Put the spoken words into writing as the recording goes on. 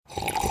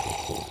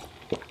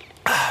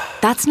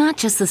That's not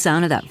just the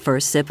sound of that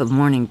first sip of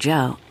Morning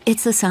Joe.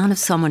 It's the sound of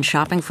someone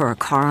shopping for a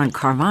car on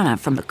Carvana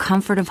from the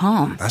comfort of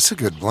home. That's a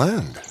good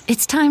blend.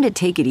 It's time to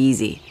take it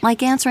easy,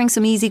 like answering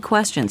some easy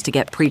questions to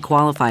get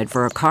pre-qualified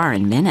for a car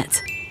in minutes.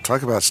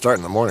 Talk about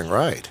starting the morning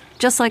right.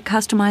 Just like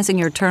customizing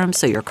your terms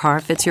so your car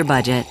fits your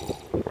budget.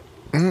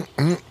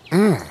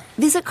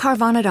 Visit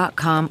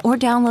Carvana.com or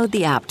download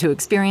the app to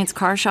experience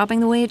car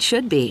shopping the way it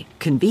should be.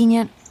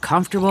 Convenient,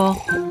 comfortable.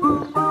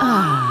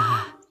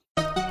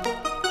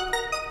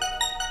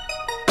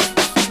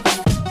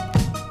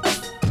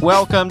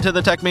 Welcome to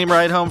the Tech Meme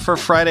Ride Home for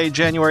Friday,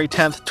 January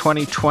 10th,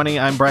 2020.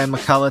 I'm Brian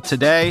McCullough.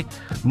 Today,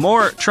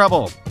 more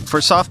trouble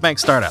for SoftBank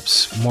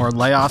startups, more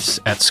layoffs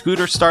at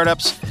scooter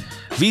startups.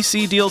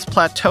 VC deals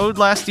plateaued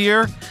last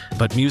year,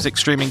 but music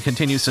streaming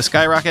continues to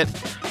skyrocket.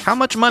 How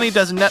much money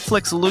does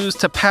Netflix lose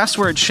to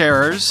password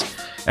sharers?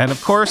 And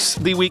of course,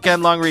 the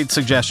weekend long read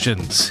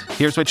suggestions.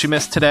 Here's what you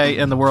missed today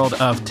in the world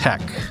of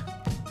tech.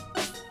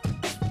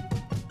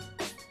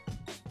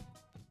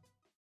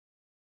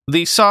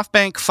 The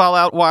SoftBank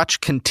fallout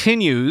watch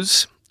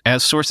continues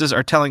as sources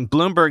are telling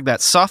Bloomberg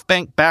that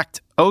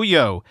SoftBank-backed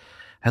Oyo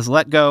has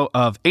let go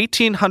of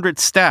 1,800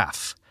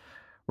 staff,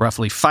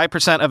 roughly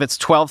 5% of its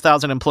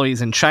 12,000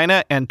 employees in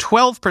China and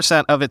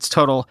 12% of its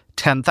total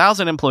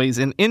 10,000 employees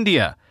in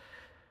India.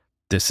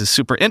 This is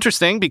super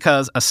interesting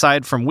because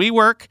aside from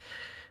WeWork,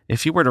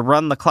 if you were to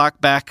run the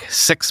clock back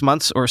 6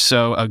 months or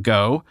so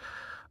ago,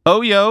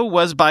 Oyo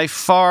was by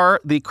far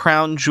the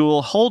crown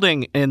jewel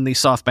holding in the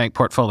SoftBank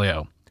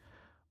portfolio.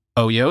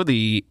 Oyo,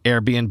 the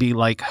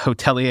Airbnb-like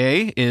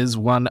hotelier, is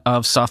one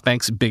of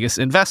SoftBank's biggest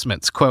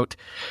investments. Quote,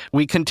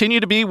 "We continue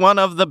to be one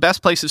of the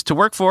best places to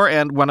work for,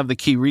 and one of the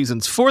key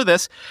reasons for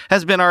this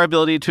has been our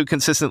ability to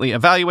consistently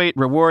evaluate,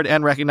 reward,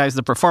 and recognize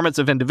the performance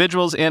of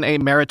individuals in a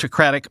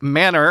meritocratic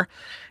manner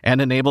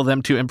and enable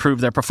them to improve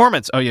their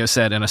performance," Oyo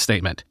said in a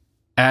statement.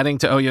 Adding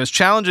to Oyo's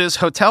challenges,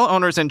 hotel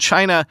owners in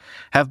China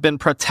have been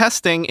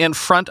protesting in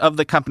front of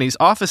the company's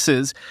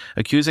offices,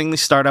 accusing the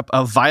startup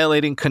of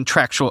violating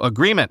contractual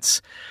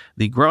agreements.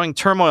 The growing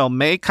turmoil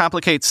may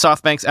complicate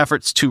SoftBank's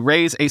efforts to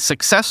raise a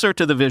successor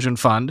to the Vision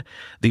Fund,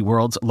 the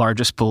world's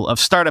largest pool of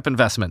startup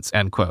investments,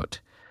 end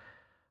quote.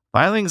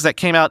 Filings that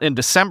came out in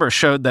December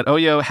showed that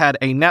Oyo had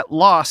a net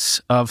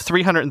loss of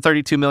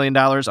 $332 million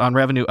on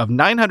revenue of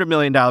 $900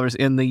 million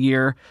in the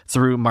year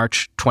through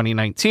March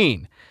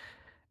 2019.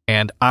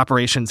 And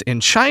operations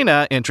in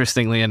China,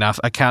 interestingly enough,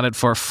 accounted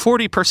for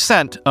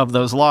 40% of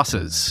those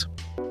losses.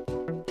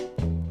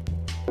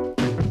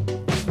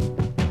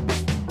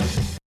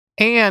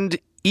 And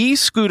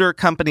e-scooter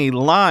company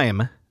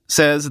Lime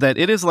says that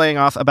it is laying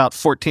off about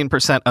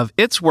 14% of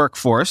its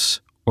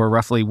workforce, or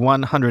roughly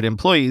 100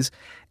 employees,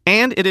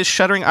 and it is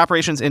shuttering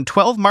operations in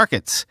 12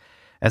 markets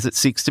as it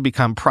seeks to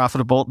become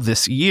profitable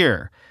this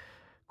year.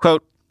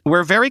 Quote,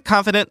 "We're very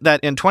confident that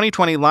in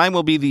 2020, Lime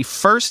will be the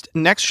first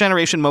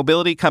next-generation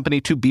mobility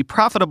company to be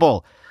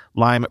profitable,"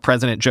 Lime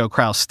President Joe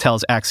Kraus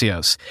tells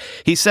Axios.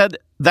 He said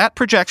that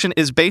projection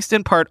is based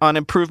in part on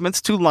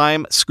improvements to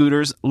Lime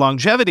scooters'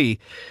 longevity,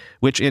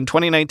 which in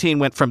 2019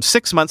 went from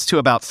 6 months to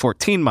about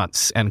 14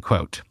 months, end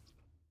quote.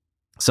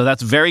 So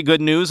that's very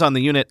good news on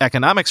the unit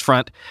economics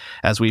front,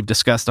 as we've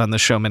discussed on the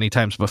show many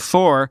times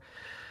before.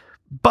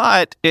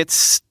 But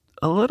it's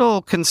a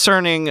little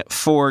concerning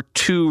for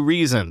two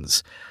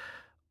reasons.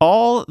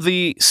 All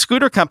the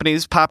scooter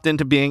companies popped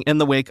into being in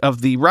the wake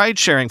of the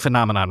ride-sharing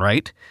phenomenon,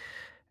 right?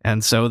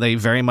 And so they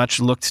very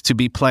much looked to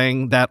be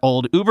playing that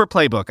old Uber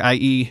playbook,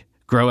 i.e.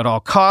 grow at all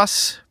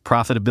costs,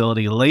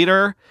 profitability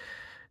later,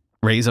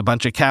 raise a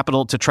bunch of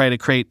capital to try to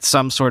create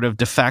some sort of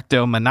de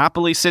facto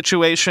monopoly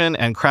situation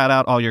and crowd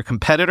out all your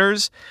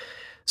competitors.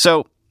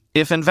 So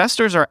if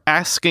investors are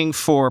asking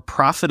for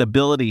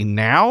profitability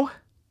now,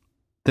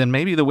 then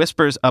maybe the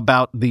whispers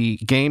about the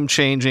game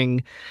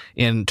changing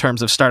in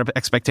terms of startup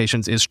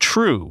expectations is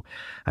true.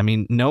 I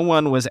mean, no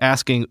one was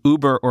asking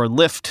Uber or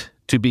Lyft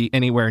to be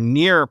anywhere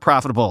near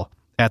profitable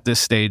at this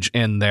stage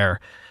in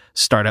their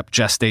startup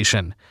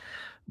gestation.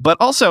 But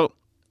also,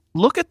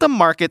 look at the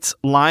markets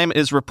Lime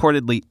is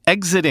reportedly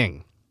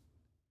exiting: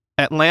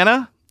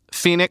 Atlanta,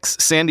 Phoenix,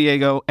 San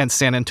Diego, and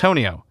San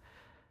Antonio.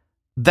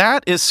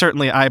 That is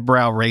certainly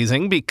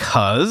eyebrow-raising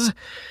because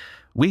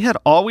we had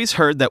always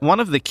heard that one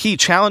of the key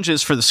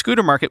challenges for the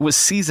scooter market was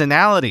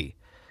seasonality,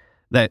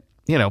 that,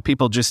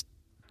 people just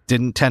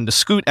didn't tend to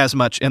scoot as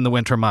much in the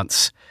winter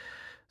months.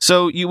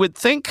 So you would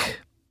think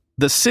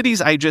the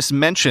cities I just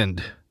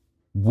mentioned,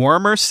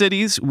 warmer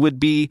cities, would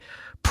be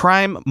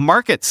prime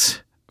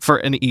markets for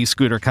an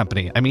e-scooter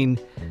company. I mean,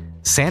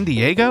 San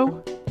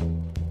Diego?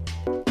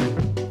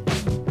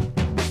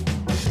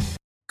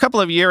 Couple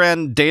of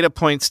year-end data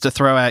points to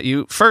throw at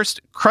you.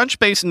 First,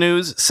 Crunchbase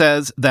News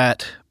says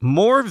that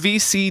more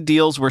VC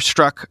deals were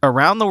struck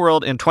around the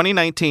world in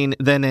 2019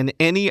 than in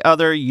any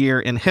other year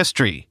in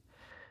history.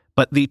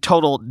 But the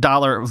total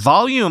dollar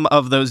volume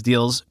of those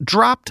deals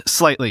dropped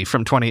slightly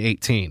from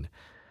 2018.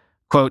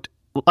 Quote,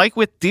 like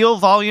with deal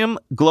volume,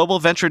 global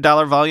venture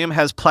dollar volume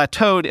has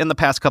plateaued in the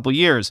past couple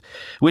years,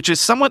 which is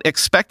somewhat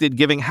expected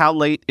given how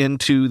late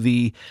into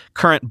the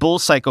current bull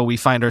cycle we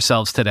find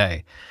ourselves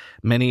today.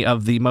 Many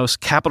of the most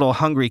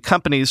capital-hungry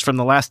companies from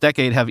the last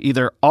decade have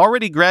either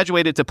already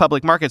graduated to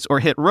public markets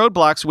or hit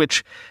roadblocks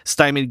which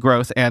stymied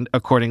growth and,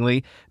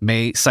 accordingly,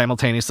 may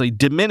simultaneously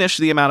diminish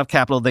the amount of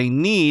capital they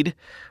need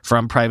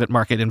from private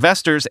market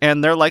investors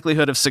and their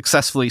likelihood of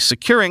successfully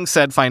securing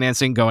said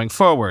financing going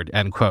forward,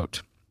 end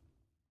quote.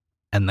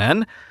 And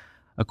then,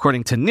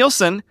 according to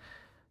Nielsen,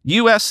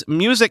 U.S.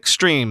 music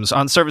streams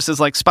on services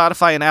like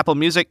Spotify and Apple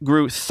Music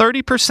grew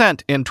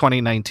 30% in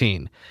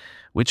 2019,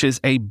 which is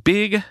a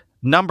big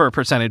number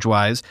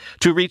percentage-wise,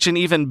 to reach an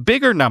even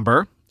bigger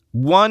number,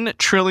 1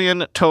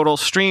 trillion total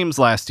streams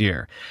last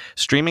year.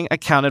 Streaming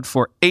accounted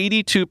for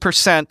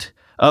 82%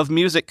 of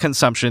music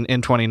consumption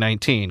in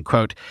 2019.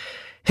 Quote,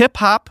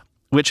 hip-hop,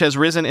 which has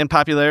risen in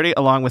popularity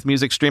along with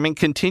music streaming,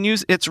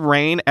 continues its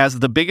reign as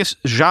the biggest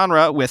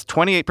genre with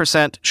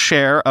 28%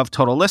 share of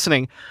total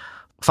listening,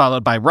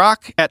 followed by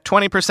rock at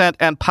 20%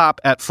 and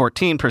pop at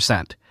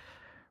 14%.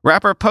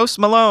 Rapper Post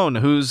Malone,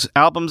 whose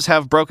albums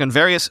have broken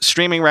various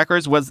streaming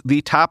records, was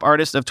the top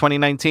artist of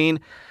 2019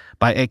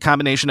 by a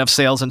combination of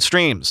sales and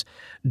streams.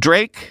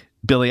 Drake,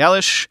 Billie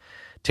Eilish,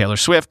 Taylor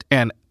Swift,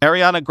 and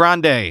Ariana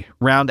Grande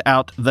round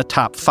out the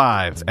top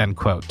 5, end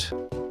quote.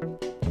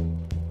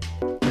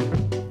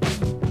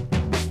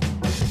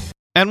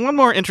 And one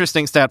more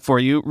interesting stat for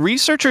you.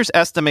 Researchers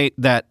estimate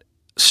that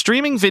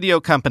streaming video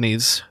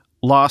companies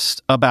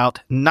lost about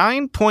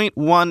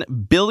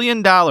 $9.1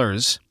 billion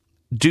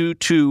due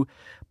to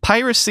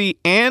piracy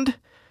and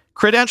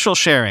credential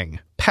sharing,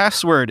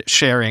 password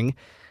sharing,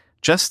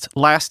 just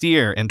last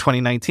year in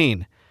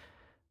 2019.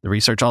 The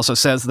research also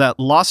says that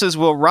losses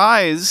will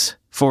rise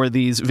for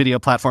these video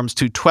platforms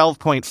to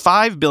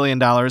 $12.5 billion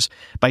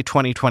by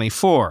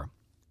 2024.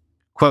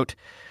 Quote,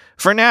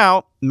 for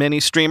now, many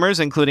streamers,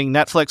 including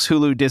Netflix,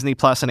 Hulu, Disney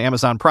Plus, and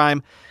Amazon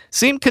Prime,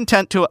 seem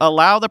content to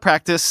allow the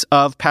practice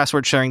of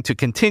password sharing to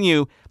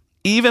continue,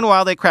 even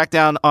while they crack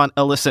down on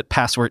illicit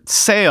password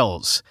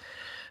sales.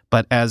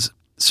 But as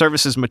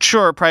services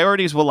mature,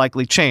 priorities will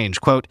likely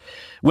change. Quote,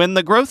 when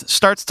the growth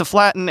starts to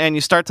flatten and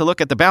you start to look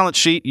at the balance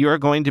sheet, you're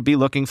going to be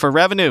looking for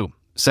revenue,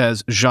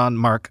 says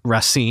Jean-Marc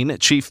Racine,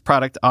 Chief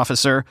Product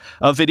Officer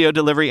of video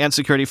delivery and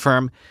security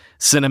firm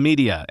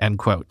Cinemedia, end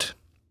quote.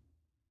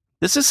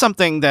 This is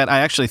something that I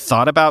actually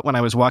thought about when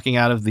I was walking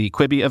out of the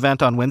Quibi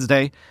event on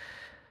Wednesday.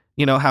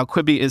 You know how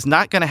Quibi is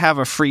not going to have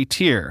a free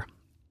tier.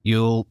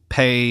 You'll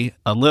pay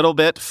a little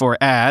bit for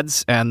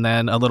ads and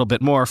then a little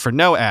bit more for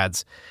no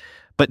ads.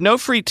 But no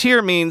free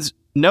tier means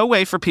no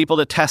way for people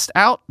to test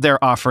out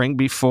their offering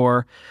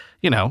before,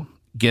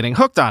 getting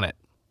hooked on it.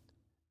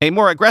 A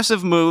more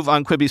aggressive move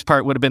on Quibi's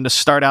part would have been to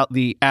start out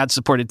the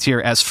ad-supported tier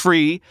as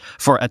free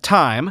for a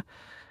time.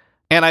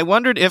 And I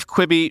wondered if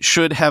Quibi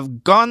should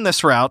have gone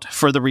this route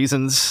for the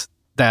reasons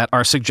that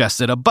are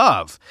suggested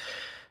above.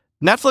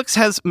 Netflix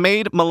has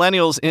made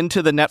millennials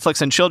into the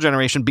Netflix and chill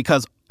generation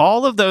because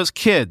all of those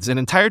kids, an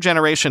entire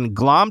generation,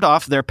 glommed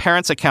off their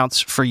parents'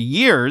 accounts for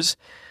years.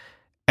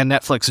 And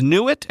Netflix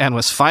knew it and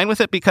was fine with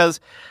it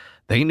because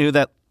they knew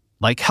that,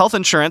 like health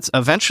insurance,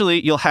 eventually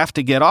you'll have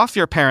to get off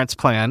your parents'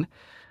 plan.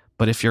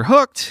 But if you're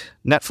hooked,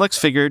 Netflix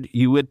figured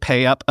you would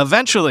pay up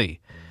eventually.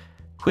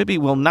 Quibi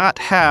will not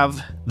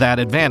have that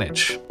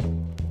advantage.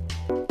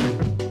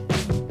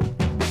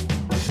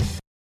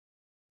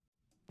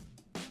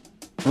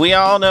 We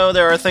all know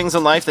there are things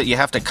in life that you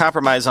have to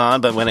compromise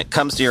on, but when it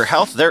comes to your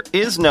health, there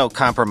is no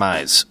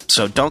compromise.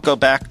 So don't go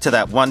back to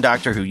that one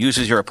doctor who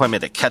uses your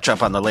appointment to catch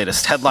up on the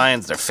latest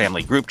headlines, their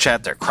family group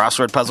chat, their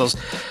crossword puzzles,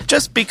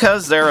 just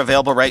because they're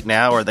available right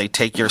now or they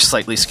take your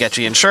slightly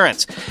sketchy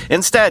insurance.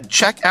 Instead,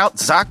 check out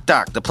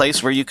ZocDoc, the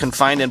place where you can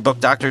find and book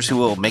doctors who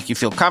will make you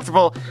feel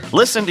comfortable,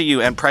 listen to you,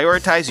 and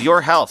prioritize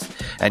your health.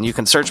 And you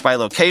can search by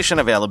location,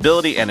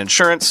 availability, and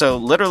insurance, so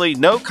literally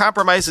no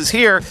compromises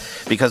here,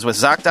 because with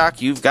ZocDoc,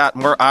 you've got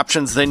more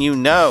options than you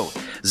know.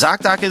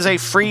 ZocDoc is a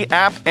free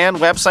app and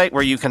website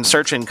where you can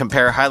search and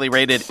compare highly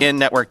rated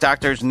in-network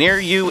doctors near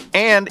you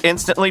and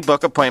instantly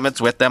book appointments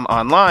with them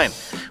online.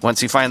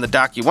 Once you find the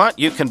doc you want,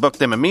 you can book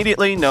them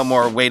immediately, no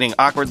more waiting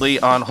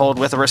awkwardly on hold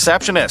with a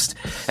receptionist.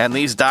 And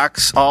these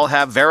docs all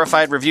have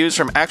verified reviews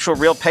from actual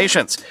real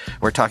patients.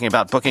 We're talking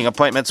about booking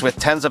appointments with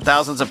tens of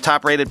thousands of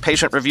top-rated,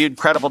 patient-reviewed,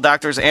 credible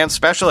doctors and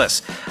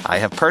specialists. I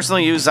have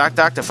personally used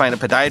ZocDoc to find a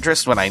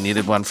podiatrist when I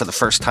needed one for the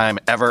first time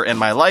ever in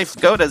my life.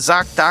 Go to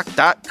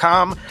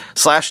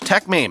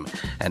ZocDoc.com/TechMeme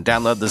and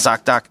download the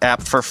ZocDoc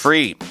app for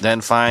free.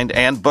 Then find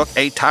and book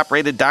a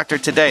top-rated doctor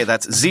today.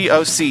 That's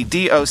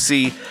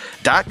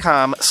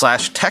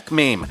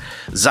ZocDoc.com/TechMeme.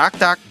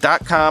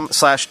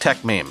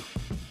 ZocDoc.com/TechMeme.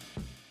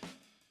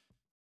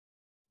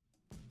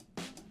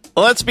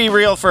 Let's be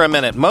real for a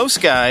minute.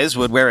 Most guys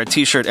would wear a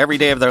t-shirt every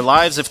day of their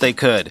lives if they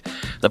could.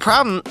 The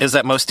problem is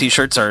that most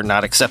t-shirts are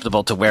not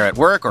acceptable to wear at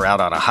work or out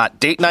on a hot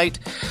date night.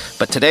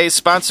 But today's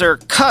sponsor,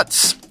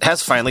 Cuts,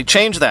 has finally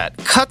changed that.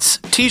 Cuts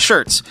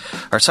t-shirts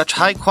are such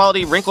high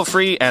quality,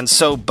 wrinkle-free, and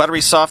so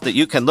buttery soft that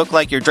you can look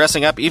like you're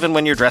dressing up even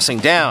when you're dressing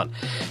down.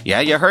 Yeah,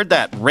 you heard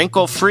that.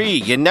 Wrinkle-free.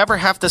 You never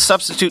have to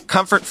substitute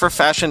comfort for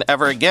fashion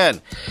ever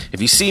again.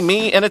 If you see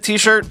me in a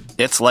t-shirt,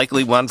 it's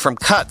likely one from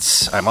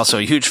Cuts. I'm also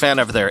a huge fan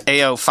of their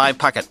AO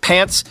 5-pocket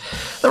pants.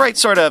 The right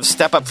sort of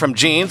step up from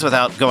jeans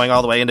without going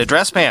all the way into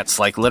dress pants,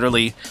 like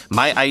literally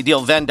my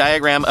ideal Venn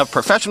diagram of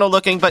professional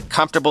looking but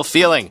comfortable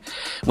feeling.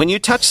 When you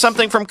touch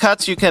something from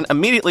Cuts, you can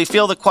immediately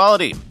feel the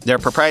quality. Their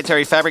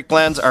proprietary fabric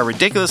blends are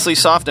ridiculously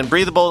soft and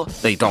breathable,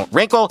 they don't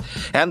wrinkle,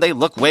 and they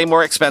look way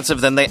more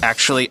expensive than they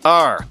actually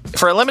are.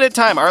 For a limited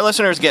time, our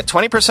listeners get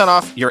 20%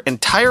 off your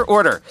entire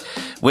order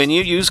when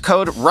you use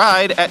code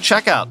RIDE at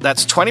checkout.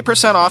 That's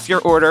 20% off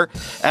your order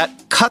at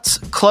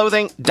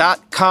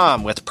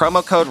cutsclothing.com with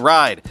promo code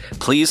RIDE.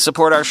 Please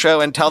support our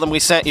show and tell them we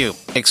sent you.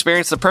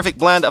 Experience the perfect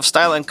blend of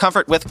style and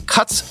comfort with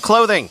Cuts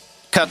Clothing.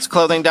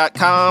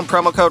 Cutsclothing.com,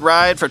 promo code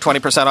RIDE for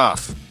 20%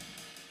 off.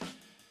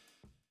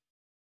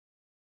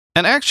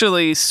 And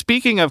actually,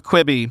 speaking of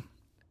Quibi,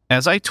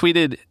 as I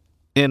tweeted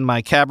in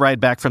my cab ride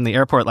back from the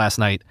airport last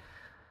night,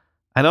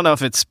 I don't know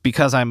if it's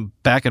because I'm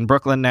back in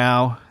Brooklyn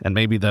now and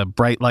maybe the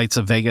bright lights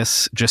of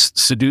Vegas just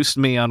seduced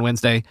me on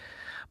Wednesday,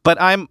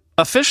 but I'm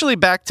officially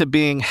back to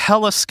being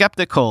hella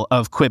skeptical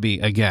of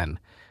Quibi again.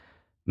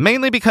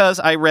 Mainly because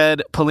I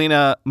read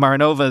Polina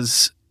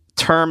Marinova's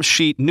term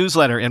sheet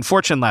newsletter in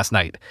Fortune last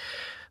night.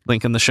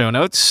 Link in the show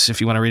notes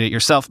if you want to read it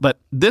yourself. But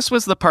this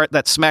was the part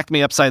that smacked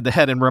me upside the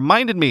head and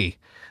reminded me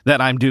that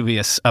I'm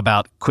dubious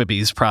about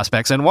Quibi's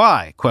prospects and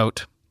why.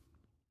 Quote,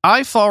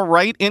 I fall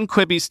right in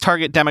Quibi's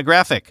target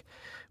demographic,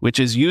 which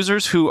is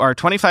users who are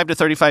 25 to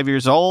 35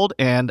 years old,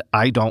 and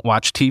I don't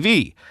watch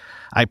TV.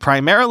 I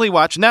primarily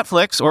watch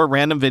Netflix or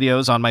random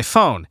videos on my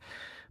phone.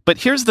 But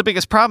here's the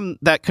biggest problem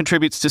that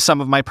contributes to some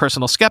of my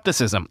personal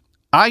skepticism.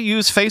 I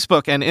use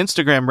Facebook and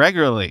Instagram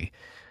regularly.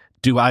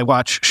 Do I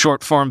watch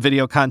short-form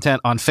video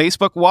content on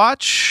Facebook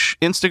Watch,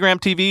 Instagram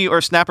TV,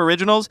 or Snap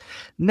Originals?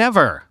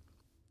 Never.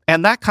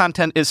 And that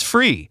content is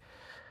free.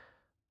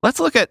 Let's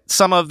look at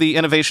some of the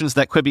innovations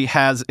that Quibi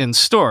has in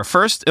store.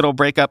 First, it'll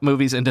break up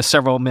movies into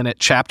several-minute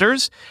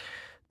chapters.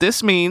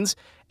 This means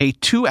a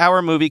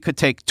 2-hour movie could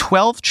take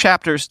 12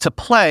 chapters to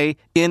play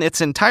in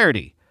its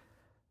entirety.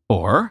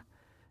 Or,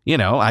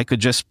 I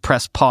could just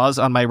press pause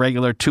on my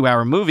regular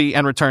 2-hour movie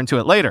and return to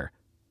it later.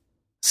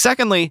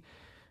 Secondly,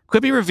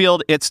 Quibi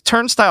revealed its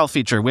Turnstile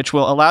feature, which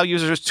will allow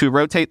users to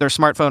rotate their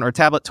smartphone or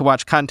tablet to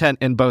watch content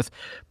in both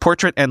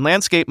portrait and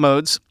landscape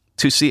modes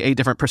to see a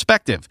different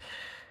perspective.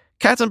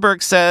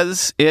 Katzenberg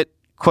says it,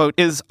 quote,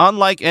 is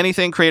unlike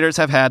anything creators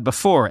have had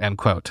before, end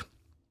quote.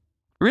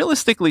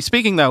 Realistically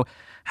speaking, though,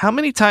 how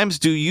many times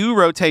do you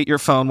rotate your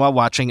phone while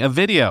watching a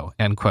video,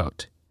 end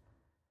quote?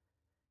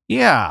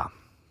 Yeah,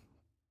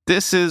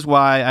 this is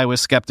why I was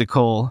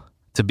skeptical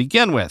to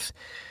begin with.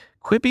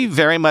 Quibi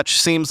very much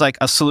seems like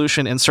a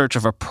solution in search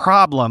of a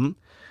problem,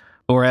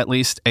 or at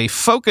least a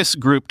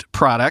focus-grouped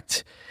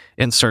product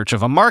in search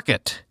of a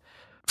market.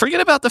 Forget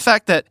about the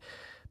fact that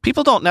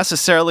people don't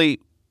necessarily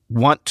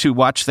want to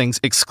watch things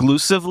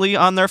exclusively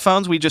on their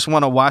phones. We just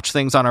want to watch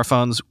things on our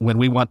phones when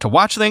we want to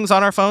watch things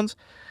on our phones.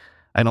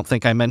 I don't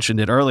think I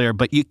mentioned it earlier,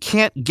 but you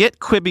can't get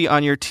Quibi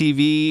on your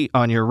TV,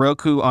 on your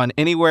Roku, on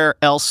anywhere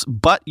else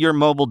but your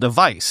mobile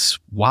device.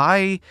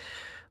 Why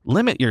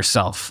limit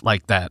yourself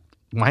like that?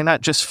 Why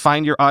not just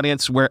find your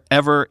audience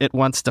wherever it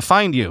wants to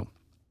find you?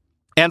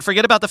 And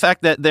forget about the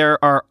fact that there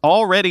are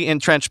already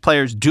entrenched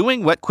players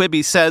doing what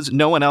Quibi says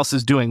no one else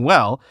is doing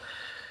well.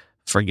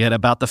 Forget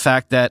about the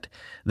fact that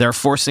they're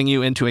forcing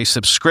you into a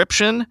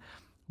subscription.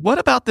 What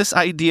about this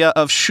idea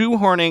of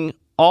shoehorning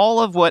all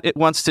of what it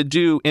wants to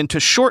do into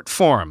short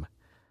form?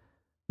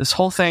 This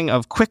whole thing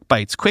of quick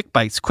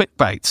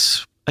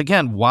bites.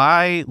 Again,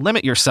 why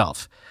limit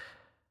yourself?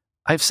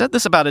 I've said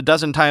this about a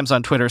dozen times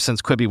on Twitter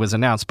since Quibi was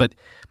announced, but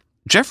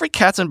Jeffrey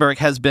Katzenberg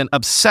has been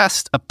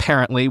obsessed,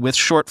 apparently, with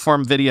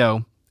short-form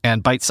video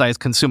and bite-sized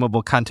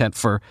consumable content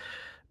for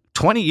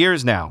 20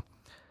 years now.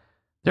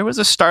 There was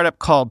a startup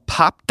called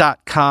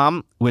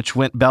Pop.com, which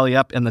went belly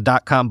up in the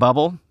dot-com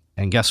bubble.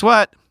 And guess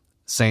what?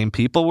 Same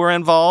people were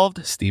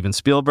involved. Steven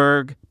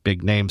Spielberg,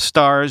 big-name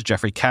stars,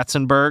 Jeffrey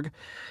Katzenberg.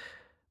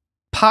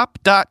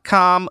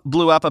 Pop.com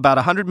blew up about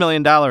 $100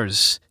 million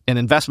in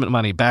investment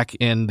money back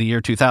in the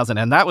year 2000.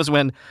 And that was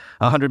when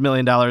 $100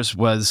 million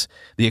was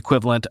the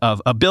equivalent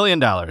of $1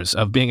 billion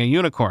of being a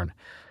unicorn.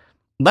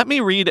 Let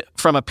me read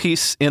from a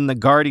piece in The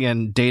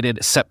Guardian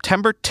dated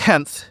September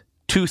 10th,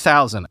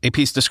 2000, a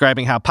piece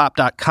describing how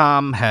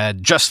Pop.com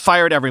had just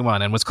fired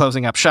everyone and was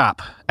closing up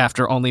shop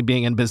after only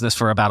being in business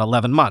for about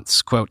 11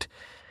 months. Quote,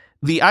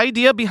 the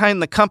idea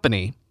behind the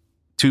company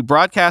to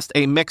broadcast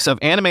a mix of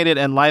animated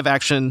and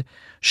live-action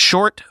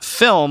short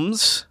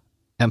films,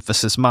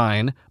 emphasis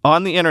mine,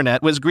 on the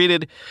internet was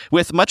greeted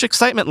with much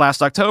excitement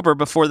last October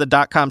before the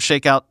dot-com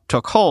shakeout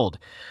took hold.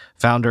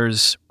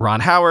 Founders Ron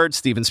Howard,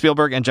 Steven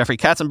Spielberg, and Jeffrey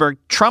Katzenberg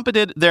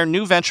trumpeted their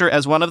new venture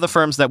as one of the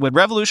firms that would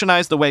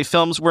revolutionize the way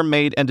films were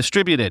made and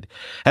distributed.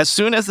 As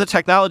soon as the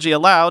technology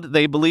allowed,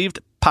 they believed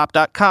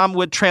Pop.com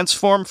would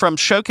transform from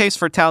showcase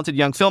for talented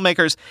young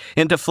filmmakers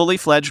into fully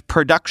fledged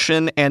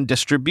production and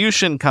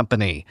distribution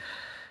company.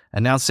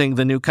 Announcing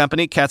the new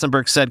company,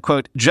 Katzenberg said,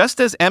 quote, "Just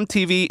as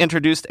MTV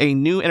introduced a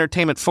new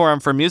entertainment forum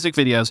for music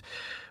videos,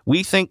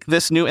 we think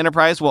this new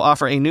enterprise will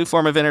offer a new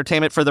form of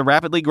entertainment for the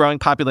rapidly growing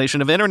population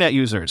of internet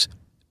users.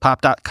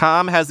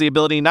 Pop.com has the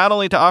ability not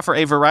only to offer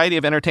a variety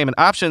of entertainment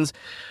options,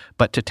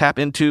 but to tap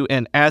into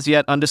an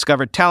as-yet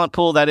undiscovered talent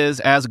pool that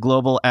is as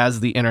global as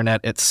the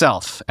internet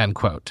itself," end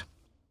quote.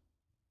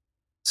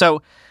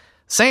 So,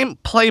 same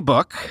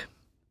playbook,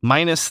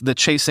 minus the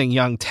chasing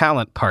young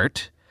talent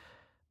part.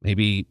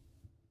 Maybe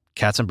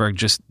Katzenberg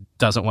just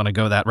doesn't want to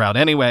go that route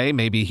anyway.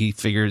 Maybe he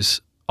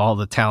figures all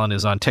the talent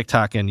is on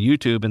TikTok and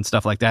YouTube and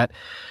stuff like that.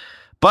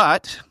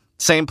 But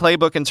same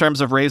playbook in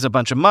terms of raise a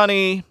bunch of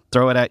money,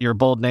 throw it at your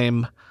bold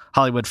name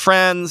Hollywood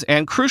friends,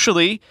 and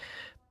crucially,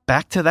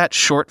 back to that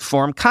short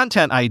form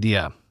content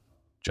idea.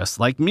 Just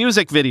like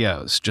music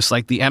videos, just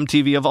like the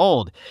MTV of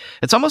old.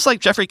 It's almost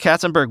like Jeffrey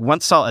Katzenberg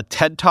once saw a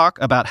TED Talk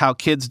about how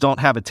kids don't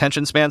have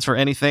attention spans for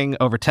anything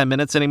over 10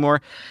 minutes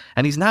anymore,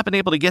 and he's not been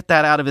able to get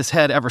that out of his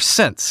head ever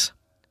since.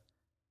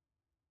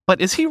 But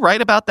is he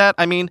right about that?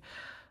 I mean,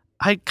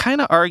 I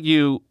kind of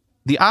argue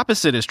the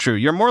opposite is true.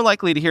 You're more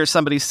likely to hear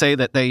somebody say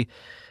that they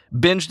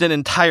binged an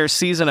entire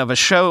season of a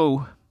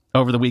show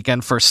over the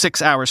weekend for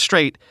 6 hours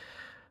straight.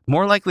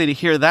 More likely to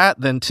hear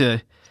that than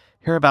to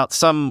hear about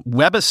some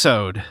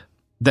webisode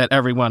that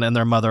everyone and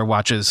their mother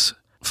watches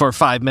for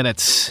 5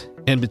 minutes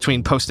in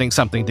between posting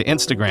something to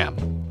Instagram.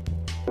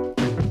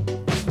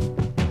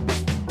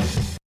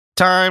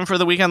 Time for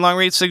the weekend long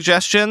read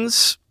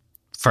suggestions.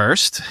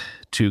 First,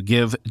 to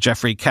give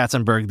Jeffrey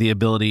Katzenberg the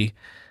ability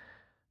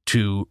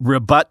to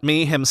rebut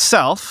me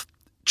himself,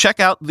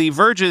 check out The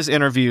Verge's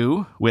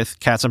interview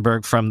with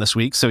Katzenberg from this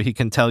week so he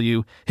can tell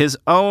you his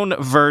own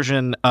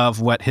version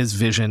of what his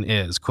vision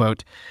is.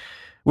 Quote,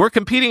 "We're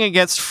competing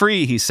against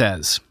free," he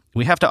says.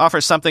 "We have to offer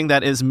something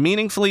that is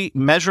meaningfully,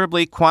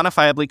 measurably,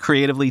 quantifiably,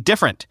 creatively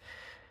different.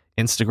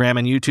 Instagram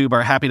and YouTube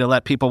are happy to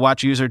let people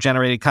watch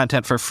user-generated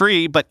content for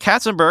free, but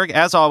Katzenberg,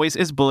 as always,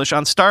 is bullish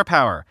on star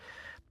power.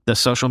 The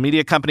social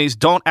media companies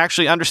don't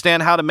actually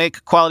understand how to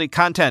make quality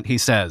content," he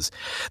says.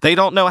 "They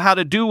don't know how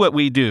to do what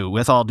we do,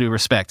 with all due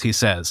respect," he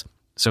says.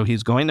 So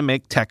he's going to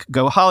make tech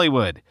go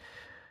Hollywood.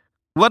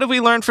 "What have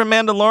we learned from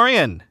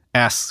Mandalorian?"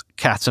 asks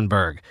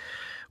Katzenberg.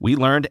 "We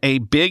learned a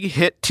big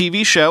hit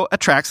TV show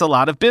attracts a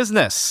lot of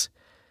business."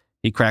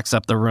 He cracks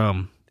up the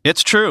room.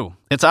 "It's true.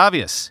 It's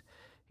obvious."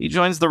 He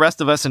joins the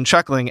rest of us in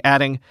chuckling,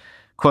 adding,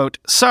 quote,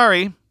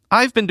 "Sorry,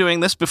 I've been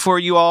doing this before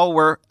you all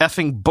were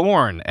effing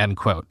born," end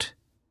quote.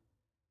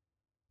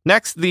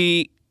 Next,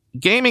 the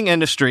gaming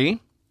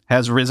industry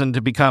has risen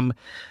to become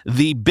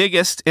the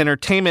biggest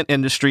entertainment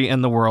industry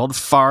in the world,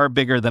 far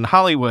bigger than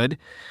Hollywood.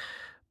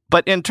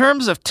 But in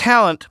terms of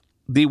talent,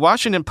 the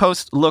Washington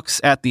Post looks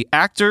at the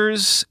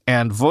actors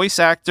and voice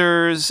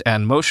actors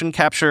and motion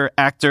capture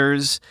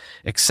actors,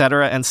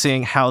 etc., and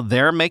seeing how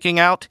they're making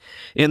out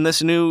in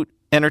this new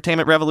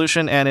entertainment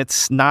revolution, and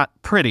it's not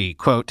pretty.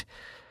 Quote,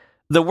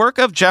 "The work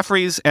of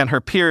Jeffries and her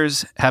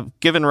peers have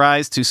given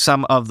rise to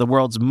some of the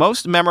world's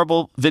most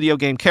memorable video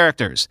game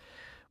characters.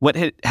 What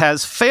it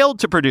has failed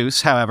to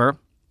produce, however,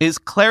 is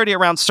clarity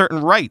around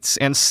certain rights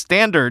and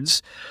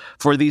standards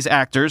for these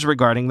actors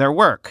regarding their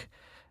work.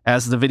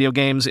 As the video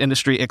games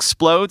industry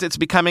explodes, it's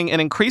becoming an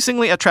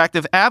increasingly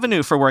attractive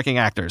avenue for working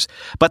actors.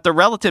 But the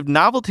relative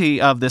novelty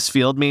of this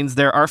field means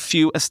there are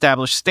few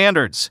established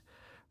standards.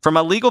 From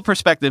a legal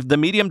perspective, the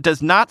medium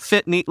does not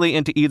fit neatly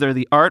into either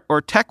the art or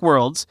tech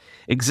worlds,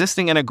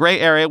 existing in a gray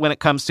area when it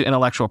comes to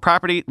intellectual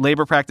property,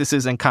 labor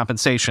practices, and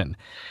compensation.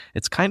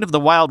 It's kind of the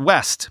Wild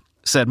West,"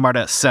 said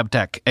Marta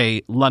Sebtek,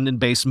 a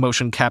London-based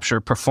motion capture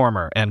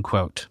performer, end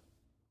quote.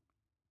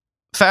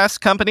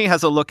 Fast Company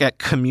has a look at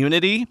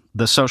Community,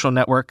 the social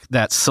network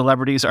that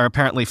celebrities are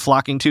apparently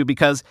flocking to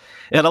because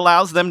it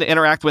allows them to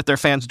interact with their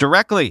fans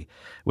directly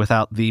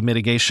without the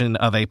mitigation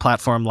of a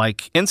platform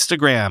like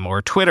Instagram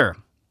or Twitter.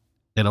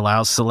 It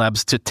allows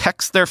celebs to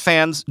text their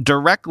fans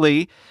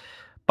directly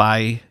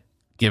by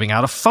giving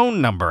out a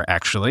phone number,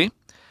 actually.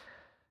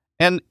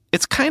 And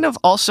it's kind of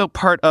also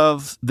part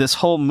of this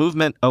whole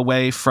movement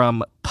away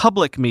from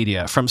public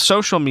media, from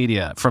social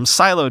media, from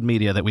siloed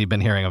media that we've been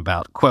hearing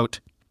about.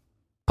 Quote,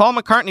 "Paul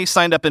McCartney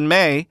signed up in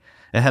May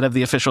ahead of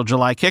the official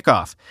July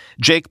kickoff.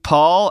 Jake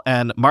Paul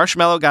and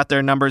Marshmello got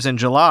their numbers in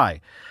July.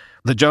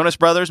 The Jonas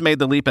Brothers made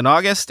the leap in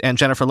August, and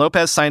Jennifer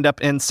Lopez signed up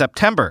in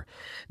September.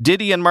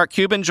 Diddy and Mark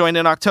Cuban joined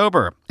in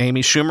October.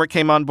 Amy Schumer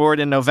came on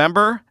board in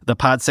November. The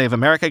Pod Save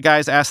America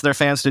guys asked their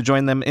fans to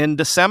join them in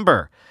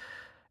December.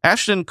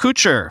 Ashton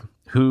Kutcher,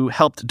 who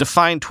helped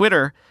define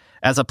Twitter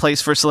as a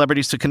place for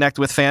celebrities to connect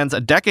with fans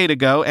a decade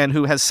ago and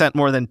who has sent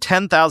more than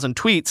 10,000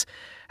 tweets,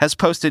 has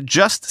posted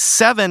just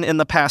 7 in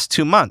the past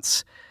 2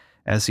 months.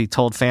 As he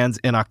told fans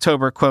in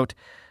October, quote,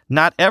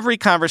 'Not every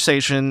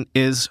conversation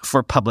is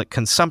for public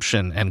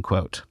consumption,' end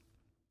quote.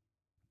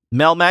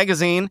 Mel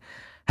Magazine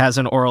has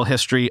an oral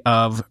history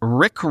of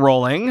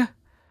rickrolling.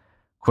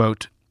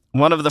 Quote,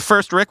 one of the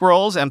first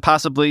rickrolls, and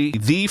possibly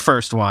the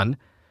first one,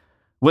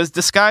 was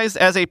disguised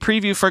as a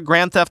preview for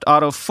Grand Theft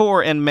Auto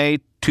 4 in May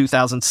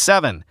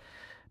 2007.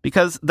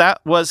 Because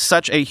that was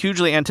such a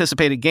hugely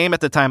anticipated game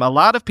at the time, a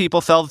lot of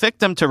people fell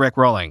victim to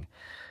rickrolling.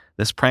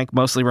 This prank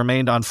mostly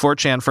remained on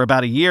 4chan for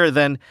about a year.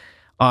 Then,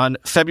 on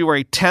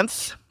February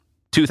 10th,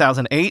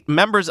 2008,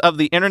 members of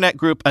the internet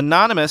group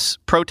Anonymous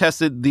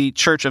protested the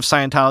Church of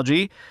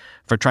Scientology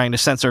for trying to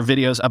censor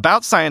videos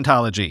about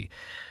Scientology.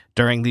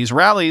 During these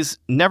rallies,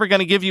 Never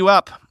Gonna Give You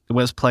Up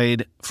was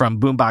played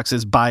from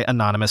boomboxes by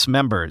anonymous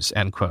members,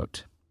 end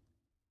quote.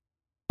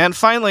 And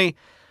finally,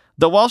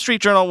 the Wall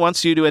Street Journal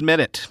wants you to admit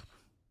it.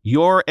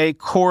 You're a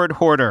cord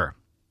hoarder.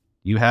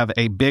 You have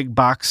a big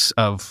box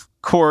of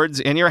cords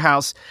in your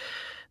house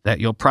that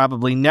you'll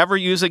probably never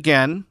use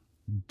again,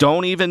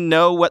 don't even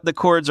know what the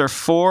cords are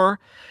for,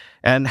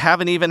 and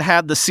haven't even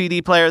had the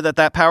CD player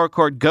that power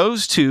cord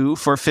goes to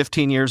for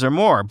 15 years or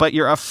more, but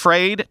you're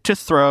afraid to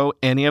throw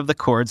any of the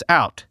cords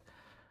out.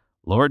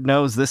 Lord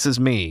knows this is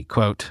me.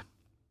 Quote,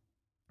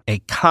 a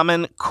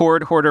common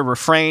cord hoarder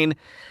refrain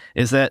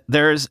is that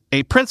there's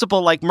a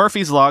principle like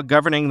Murphy's Law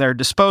governing their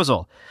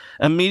disposal.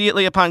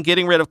 Immediately upon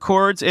getting rid of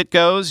cords, it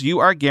goes, you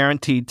are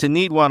guaranteed to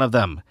need one of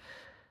them.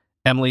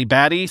 Emily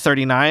Batty,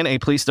 39, a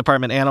police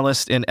department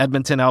analyst in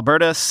Edmonton,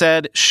 Alberta,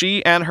 said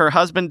she and her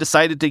husband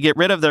decided to get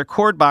rid of their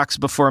cord box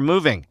before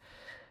moving.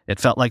 It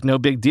felt like no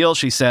big deal,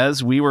 she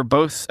says. We were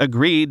both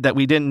agreed that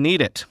we didn't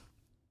need it.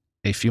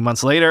 A few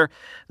months later,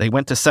 they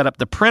went to set up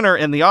the printer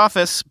in the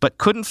office, but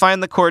couldn't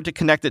find the cord to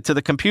connect it to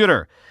the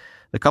computer.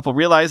 The couple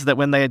realized that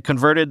when they had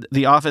converted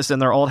the office in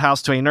their old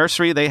house to a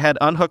nursery, they had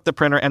unhooked the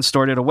printer and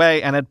stored it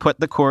away and had put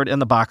the cord in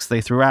the box they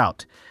threw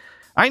out.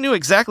 I knew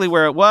exactly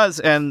where it was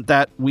and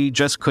that we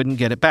just couldn't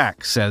get it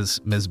back,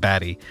 says Ms.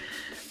 Batty.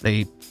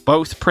 They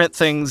both print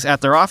things at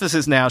their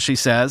offices now, she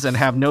says, and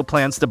have no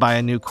plans to buy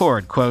a new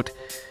cord. Quote,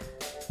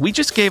 we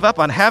just gave up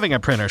on having a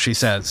printer, she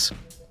says.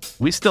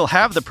 We still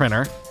have the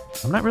printer.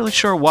 I'm not really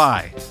sure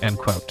why, end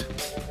quote.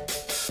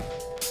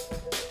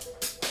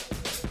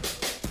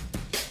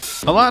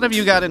 A lot of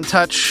you got in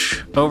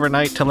touch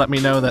overnight to let me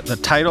know that the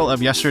title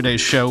of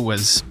yesterday's show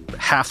was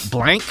half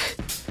blank.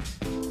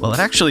 Well, it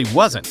actually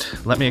wasn't.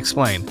 Let me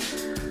explain.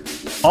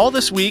 All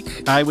this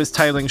week, I was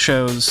titling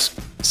shows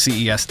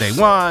CES Day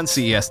 1,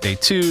 CES Day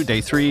 2, Day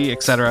 3,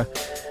 etc.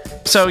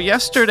 So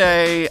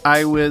yesterday,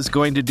 I was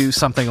going to do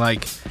something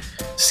like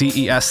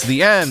CES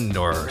The End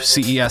or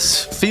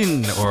CES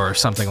Fin or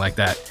something like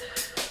that.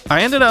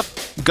 I ended up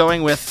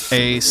going with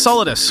a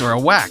solidus or a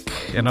whack,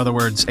 in other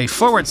words, a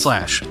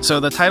 /.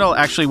 So the title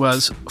actually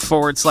was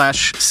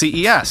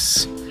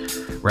 /CES,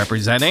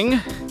 representing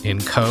in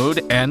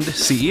code and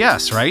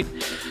CES, right?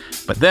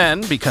 But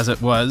then, because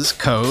it was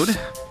code,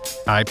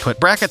 I put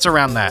brackets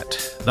around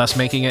that, thus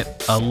making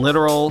it a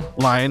literal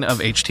line of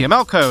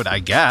HTML code, I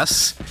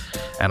guess.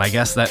 And I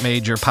guess that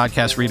made your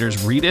podcast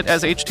readers read it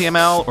as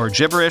HTML or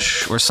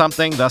gibberish or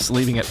something, thus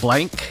leaving it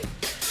blank.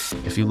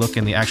 If you look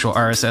in the actual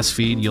RSS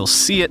feed, you'll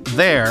see it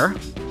there.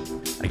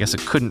 I guess it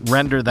couldn't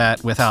render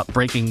that without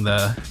breaking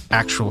the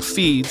actual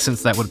feed,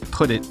 since that would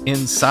put it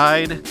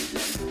inside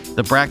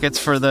the brackets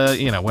for the,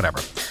 whatever.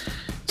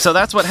 So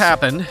that's what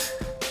happened.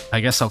 I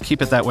guess I'll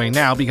keep it that way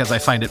now because I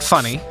find it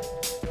funny.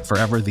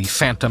 Forever the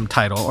Phantom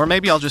title. Or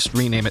maybe I'll just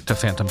rename it to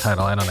Phantom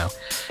title. I don't know.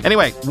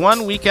 Anyway,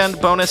 one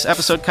weekend bonus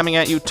episode coming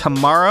at you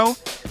tomorrow.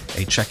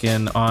 A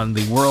check-in on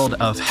the world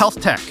of health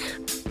tech.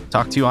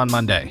 Talk to you on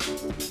Monday.